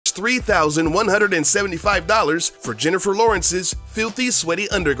$3,175 for Jennifer Lawrence's filthy, sweaty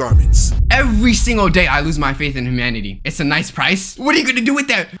undergarments. Every single day I lose my faith in humanity. It's a nice price. What are you gonna do with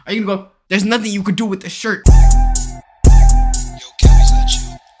that? Are you gonna go, there's nothing you could do with the shirt.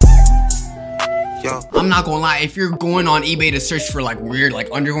 Yo. I'm not gonna lie, if you're going on eBay to search for like weird like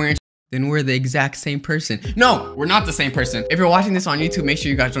underwear, then we're the exact same person. No, we're not the same person. If you're watching this on YouTube, make sure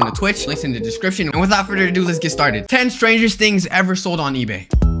you guys join the Twitch. Links in the description. And without further ado, let's get started. 10 strangest things ever sold on eBay.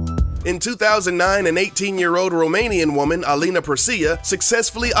 In 2009, an 18-year-old Romanian woman, Alina Persia,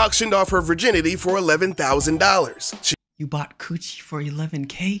 successfully auctioned off her virginity for $11,000. You bought coochie for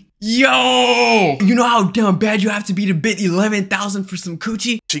 11K? Yo! You know how damn bad you have to be to bid 11,000 for some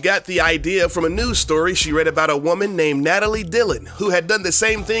coochie? She got the idea from a news story she read about a woman named Natalie Dillon, who had done the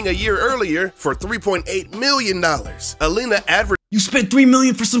same thing a year earlier for $3.8 million. Alina advertised. You spent $3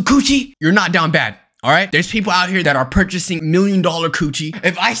 million for some coochie? You're not down bad. All right, there's people out here that are purchasing $1 million coochie.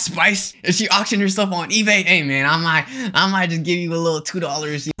 If Ice Spice, if she auctioned herself on eBay, hey man, I might just give you a little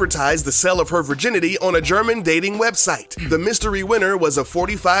 $2. Advertised the sale of her virginity on a German dating website. The mystery winner was a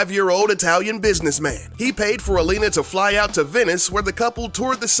 45-year-old Italian businessman. He paid for Alina to fly out to Venice, where the couple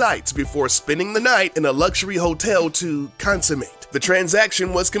toured the sites before spending the night in a luxury hotel to consummate. The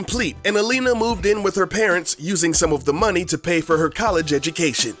transaction was complete, and Alina moved in with her parents, using some of the money to pay for her college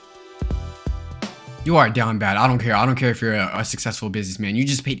education. You are down bad. I don't care. I don't care if you're a successful businessman. You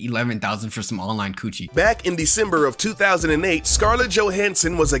just paid $11,000 for some online coochie. Back in December of 2008, Scarlett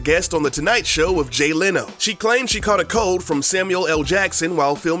Johansson was a guest on The Tonight Show with Jay Leno. She claimed she caught a cold from Samuel L. Jackson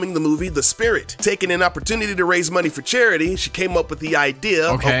while filming the movie The Spirit. Taking an opportunity to raise money for charity, she came up with the idea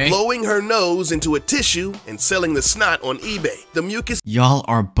of blowing her nose into a tissue and selling the snot on eBay. The mucus. Y'all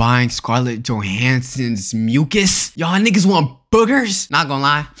are buying Scarlett Johansson's mucus? Y'all niggas want boogers? Not gonna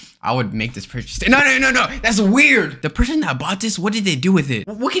lie, I would make this purchase. No, that's weird. The person that bought this, what did they do with it?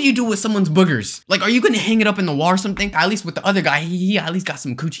 What can you do with someone's boogers? Like, are you gonna hang it up in the wall or something? At least with the other guy, he at least got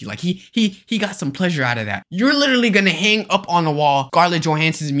some coochie. Like, he got some pleasure out of that. You're literally gonna hang up on the wall Scarlett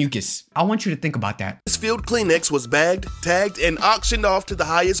Johansson's mucus. I want you to think about that. This field Kleenex was bagged, tagged, and auctioned off to the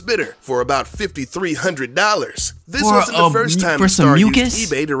highest bidder for about $5,300. This wasn't the first time the star used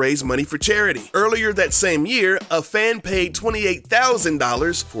eBay to raise money for charity. Earlier that same year, a fan paid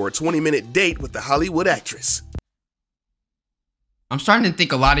 $28,000 for a 20-minute date with the Hollywood actress. I'm starting to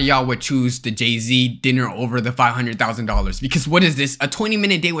think a lot of y'all would choose the Jay-Z dinner over the $500,000 because what is this? A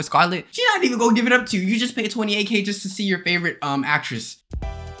 20-minute date with Scarlett? She's not even gonna give it up to you. You just paid $28K just to see your favorite actress.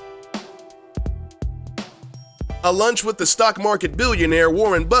 A lunch with the stock market billionaire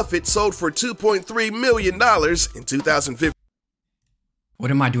Warren Buffett sold for $2.3 million in 2015.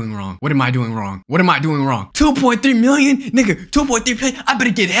 What am I doing wrong? What am I doing wrong? What am I doing wrong? 2.3 million? Nigga, 2.3 million? I better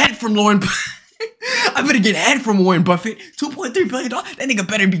get head from Warren Buffett. I better get head from Warren Buffett. $2.3 billion? That nigga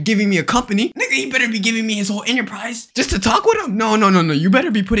better be giving me a company. Nigga, he better be giving me his whole enterprise just to talk with him. No. You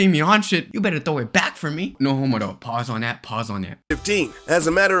better be putting me on shit. You better throw it back for me. No homo though. Pause on that. Pause on that. 15. As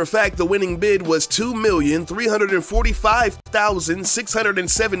a matter of fact, the winning bid was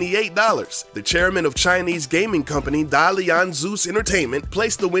 $2,345,678. The chairman of Chinese gaming company Dalian Zeus Entertainment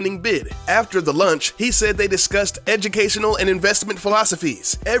placed the winning bid. After the lunch, he said they discussed educational and investment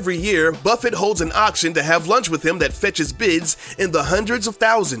philosophies. Every year, Buffett holds an auction to have lunch with him that fetches bids in the hundreds of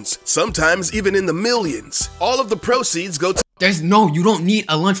thousands, sometimes even in the millions. All of the proceeds go to— you don't need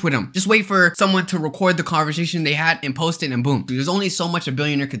a lunch with him. Just wait for someone to record the conversation they had and post it and boom. There's only so much a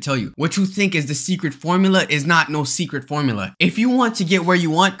billionaire could tell you. What you think is the secret formula is not no secret formula. If you want to get where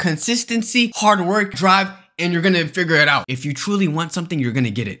you want, consistency, hard work, drive, and you're gonna figure it out. If you truly want something, you're gonna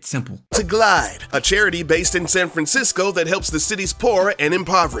get it. Simple. To Glide, a charity based in San Francisco that helps the city's poor and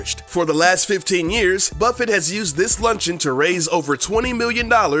impoverished. For the last 15 years, Buffett has used this luncheon to raise over $20 million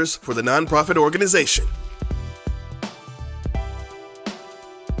for the nonprofit organization.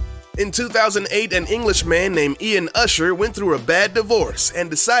 In 2008, an Englishman named Ian Usher went through a bad divorce and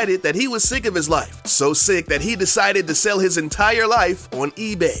decided that he was sick of his life. So sick that he decided to sell his entire life on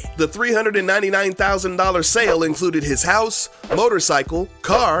eBay. The $399,000 sale included his house, motorcycle,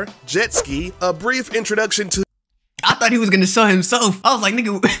 car, jet ski, a brief introduction to— I thought he was gonna sell himself. I was like,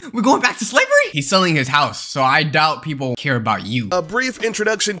 nigga, we're going back to slavery? He's selling his house, so I doubt people care about you. A brief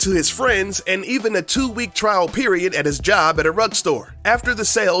introduction to his friends, and even a 2-week trial period at his job at a rug store. After the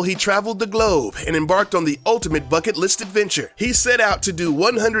sale, he traveled the globe and embarked on the ultimate bucket list adventure. He set out to do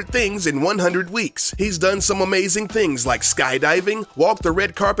 100 things in 100 weeks. He's done some amazing things like skydiving, walked the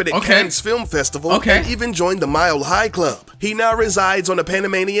red carpet at Cannes Film Festival, and even joined the Mile High Club. He now resides on a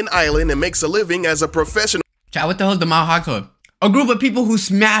Panamanian island and makes a living as a professional— Chat, what the hell is the Mile High Club? A group of people who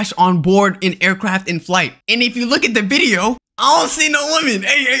smash on board in aircraft in flight. And if you look at the video, I don't see no women.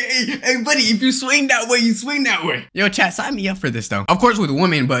 Hey, buddy, if you swing that way, you swing that way. Yo, chat, sign me up for this though. Of course with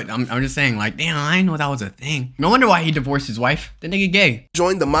women, but I'm just saying, like, damn, I didn't know that was a thing. No wonder why he divorced his wife. The nigga gay.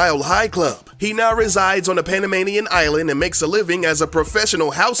 Joined the Mile High Club. He now resides on a Panamanian island and makes a living as a professional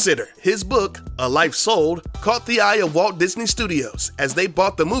house sitter. His book, A Life Sold, caught the eye of Walt Disney Studios as they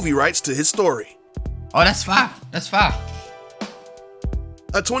bought the movie rights to his story. Oh, that's fine. That's fine.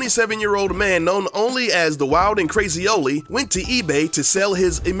 A 27-year-old man known only as the Wild and Crazy Oli went to eBay to sell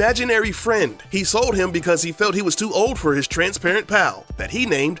his imaginary friend. He sold him because he felt he was too old for his transparent pal that he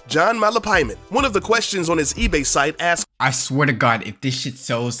named John Malapaiman. One of the questions on his eBay site asked, I swear to God, if this shit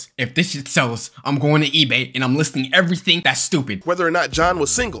sells, I'm going to eBay and I'm listing everything that's stupid. Whether or not John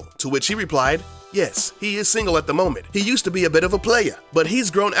was single, to which he replied, yes, he is single at the moment. He used to be a bit of a player, but he's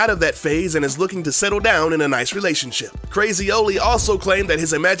grown out of that phase and is looking to settle down in a nice relationship. Crazy Oli also claimed that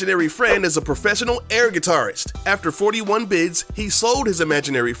his imaginary friend is a professional air guitarist. After 41 bids, he sold his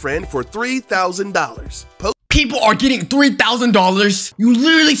imaginary friend for $3,000. People are getting $3,000. You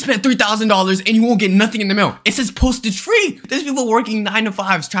literally spent $3,000 and you won't get nothing in the mail. It says postage free. There's people working 9 to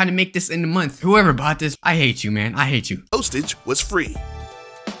 5s trying to make this in a month. Whoever bought this, I hate you, man. I hate you. Postage was free.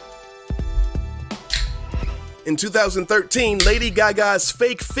 In 2013, Lady Gaga's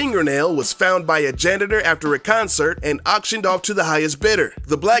fake fingernail was found by a janitor after a concert and auctioned off to the highest bidder.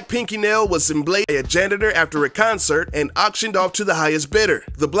 The black pinky nail was emblazoned by a janitor after a concert and auctioned off to the highest bidder.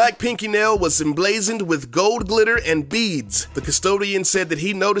 The black pinky nail was emblazoned with gold glitter and beads. The custodian said that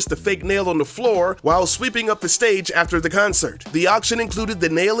he noticed the fake nail on the floor while sweeping up the stage after the concert. The auction included the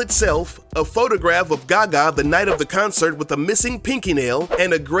nail itself, a photograph of Gaga the night of the concert with a missing pinky nail,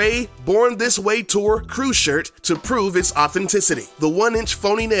 and a gray Born This Way Tour cruise shirt to prove its authenticity. The 1-inch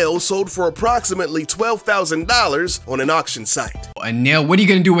phony nail sold for approximately $12,000 on an auction site. A nail? What are you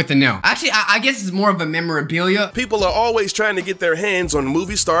gonna do with the nail? Actually, I guess it's more of a memorabilia. People are always trying to get their hands on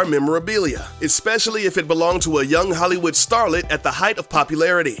movie star memorabilia, especially if it belonged to a young Hollywood starlet at the height of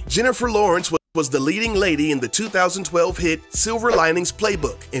popularity. Jennifer Lawrence was the leading lady in the 2012 hit Silver Linings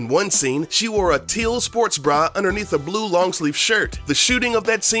Playbook. In one scene, she wore a teal sports bra underneath a blue long-sleeve shirt. The shooting of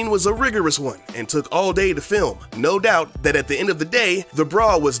that scene was a rigorous one and took all day to film. No doubt that at the end of the day, the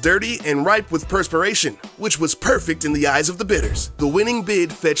bra was dirty and ripe with perspiration, which was perfect in the eyes of the bidders. The winning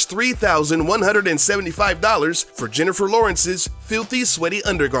bid fetched $3,175 for Jennifer Lawrence's filthy, sweaty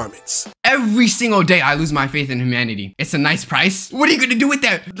undergarments. Every single day I lose my faith in humanity. It's a nice price. What are you gonna do with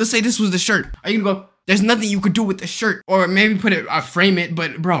that? Let's say this was the shirt. Are you gonna go, there's nothing you could do with the shirt? Or maybe put it, frame it,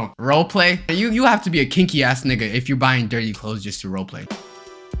 but bro, role play? You have to be a kinky ass nigga if you're buying dirty clothes just to role play.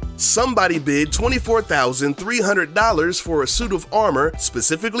 Somebody bid $24,300 for a suit of armor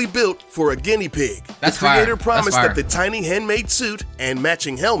specifically built for a guinea pig. That's the creator fire. promised that the tiny handmade suit and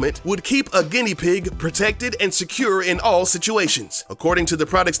matching helmet would keep a guinea pig protected and secure in all situations. According to the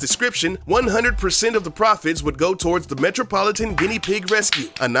product's description, 100% of the profits would go towards the Metropolitan Guinea Pig Rescue,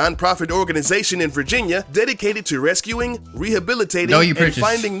 a non-profit organization in Virginia dedicated to rescuing, rehabilitating, and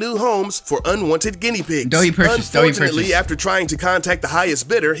finding new homes for unwanted guinea pigs. Unfortunately, after trying to contact the highest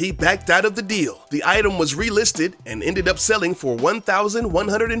bidder, he backed out of the deal. The item was relisted and ended up selling for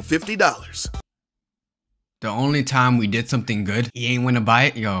 $1,150. The only time we did something good, he ain't wanna buy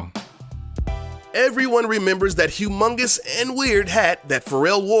it, yo. Everyone remembers that humongous and weird hat that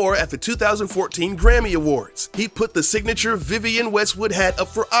Pharrell wore at the 2014 Grammy Awards. He put the signature Vivienne Westwood hat up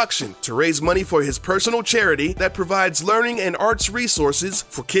for auction to raise money for his personal charity that provides learning and arts resources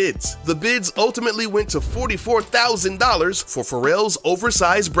for kids. The bids ultimately went to $44,000 for Pharrell's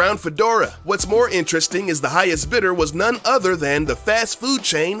oversized brown fedora. What's more interesting is the highest bidder was none other than the fast food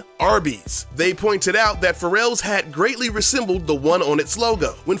chain Arby's. They pointed out that Pharrell's hat greatly resembled the one on its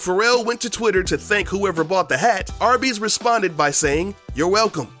logo. When Pharrell went to Twitter to thank whoever bought the hat, Arby's responded by saying, "You're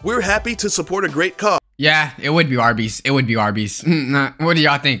welcome. We're happy to support a great cause." Yeah, it would be Arby's. It would be Arby's. What do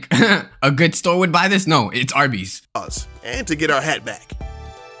y'all think? A good store would buy this? No, it's Arby's. And to get our hat back.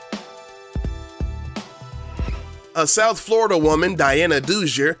 A South Florida woman, Diana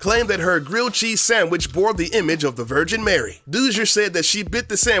Duzier, claimed that her grilled cheese sandwich bore the image of the Virgin Mary. Duzier said that she bit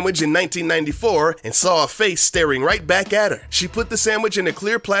the sandwich in 1994 and saw a face staring right back at her. She put the sandwich in a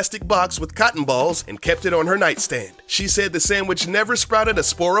clear plastic box with cotton balls and kept it on her nightstand. She said the sandwich never sprouted a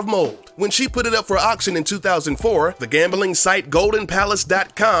spore of mold. When she put it up for auction in 2004, the gambling site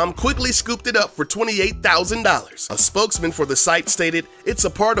GoldenPalace.com quickly scooped it up for $28,000. A spokesman for the site stated, "It's a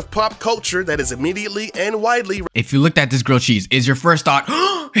part of pop culture that is immediately and widely..." If you looked at this grilled cheese, is your first thought,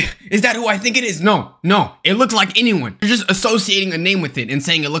 is that who I think it is? No, no. It looks like anyone. You're just associating a name with it and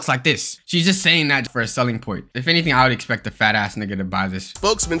saying it looks like this. She's just saying that for a selling point. If anything, I would expect a fat ass nigga to buy this.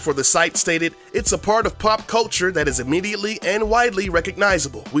 Spokesman for the site stated, "It's a part of pop culture that is immediately and widely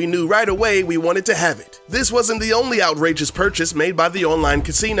recognizable. We knew right away we wanted to have it." This wasn't the only outrageous purchase made by the online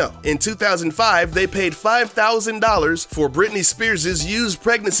casino. In 2005, they paid $5,000 for Britney Spears' used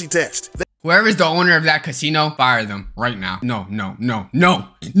pregnancy test. Whoever's the owner of that casino, fire them right now. No, no, no, no,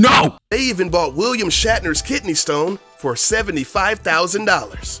 no! They even bought William Shatner's kidney stone for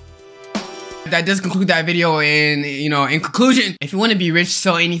 $75,000. That does conclude that video. And, in conclusion, if you want to be rich,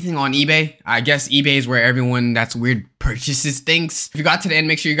 sell anything on eBay. I guess eBay is where everyone that's weird purchases things. If you got to the end,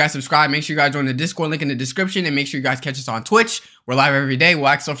 make sure you guys subscribe. Make sure you guys join the Discord link in the description. And make sure you guys catch us on Twitch. We're live every day. We'll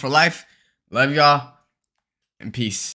act so for life. Love y'all. And peace.